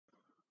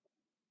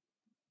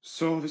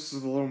So this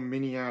is a little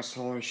mini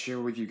asshole I share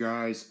with you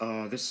guys.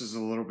 This is a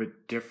little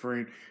bit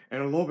different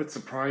and a little bit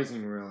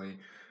surprising, really.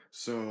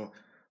 So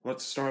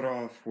let's start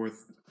off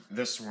with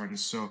this one.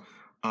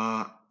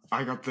 Uh,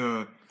 I got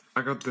the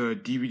I got the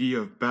DVD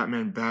of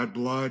Batman Bad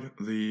Blood,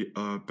 the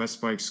Best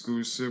Buy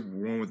exclusive,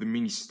 one with the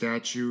mini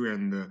statue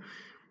and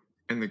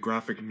the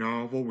graphic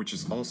novel, which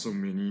is also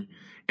mini.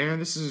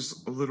 And this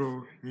is a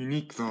little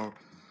unique, though.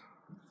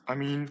 I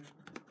mean,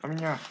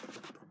 yeah,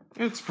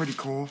 it's pretty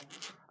cool.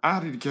 I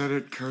had to get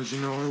it because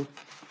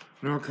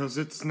cause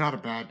it's not a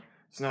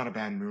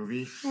bad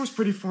movie. It was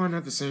pretty fun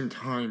at the same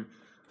time.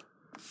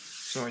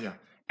 So yeah,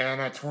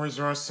 and at Toys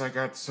R Us I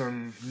got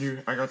some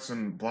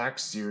Black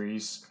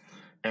Series,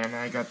 and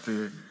I got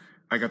the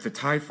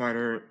Tie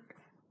Fighter,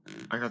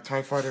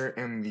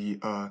 and the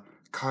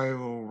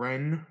Kylo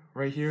Ren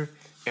right here,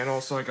 and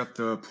also I got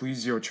the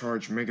Plesio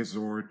Charge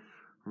Megazord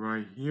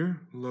right here,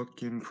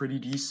 looking pretty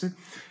decent.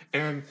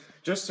 And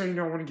just so you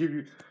know,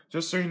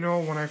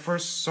 when I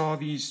first saw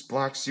these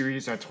Black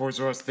Series at Toys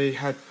R Us,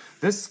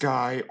 this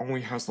guy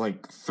only has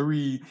like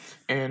 3,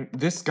 and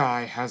this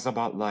guy has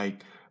about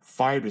like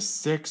 5 to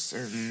 6,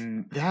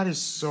 and that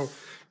is so.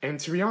 And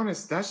to be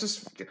honest,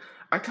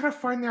 I kind of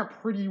find that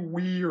pretty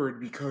weird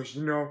because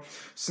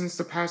since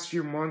the past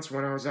few months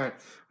when I was at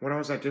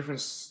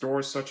different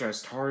stores such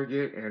as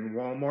Target and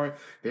Walmart,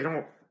 they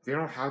don't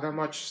have that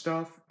much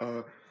stuff,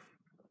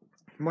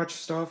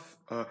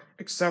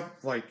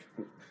 except like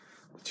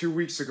 2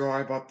 weeks ago,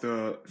 I bought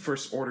the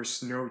First Order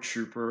Snow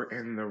Trooper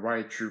and the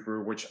Riot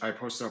Trooper, which I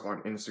posted up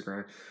on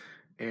Instagram.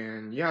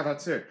 And yeah,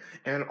 that's it.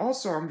 And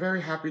also, I'm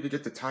very happy to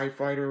get the TIE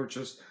Fighter,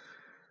 because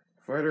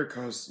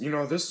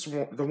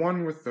the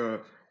one with the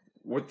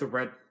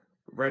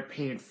red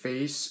painted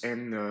face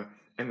and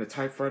the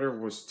TIE Fighter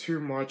was too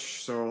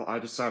much, so I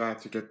decided I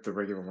had to get the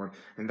regular one.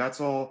 And that's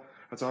all.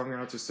 That's all I'm gonna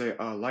have to say.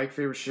 Like,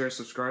 favorite, share,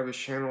 subscribe to this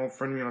channel,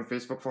 friend me on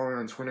Facebook, follow me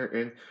on Twitter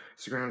and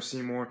Instagram to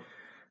see more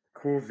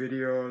cool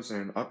videos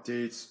and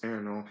updates,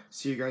 and I'll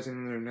see you guys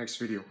in the next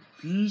video.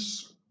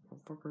 Peace,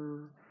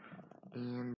 motherfucker. And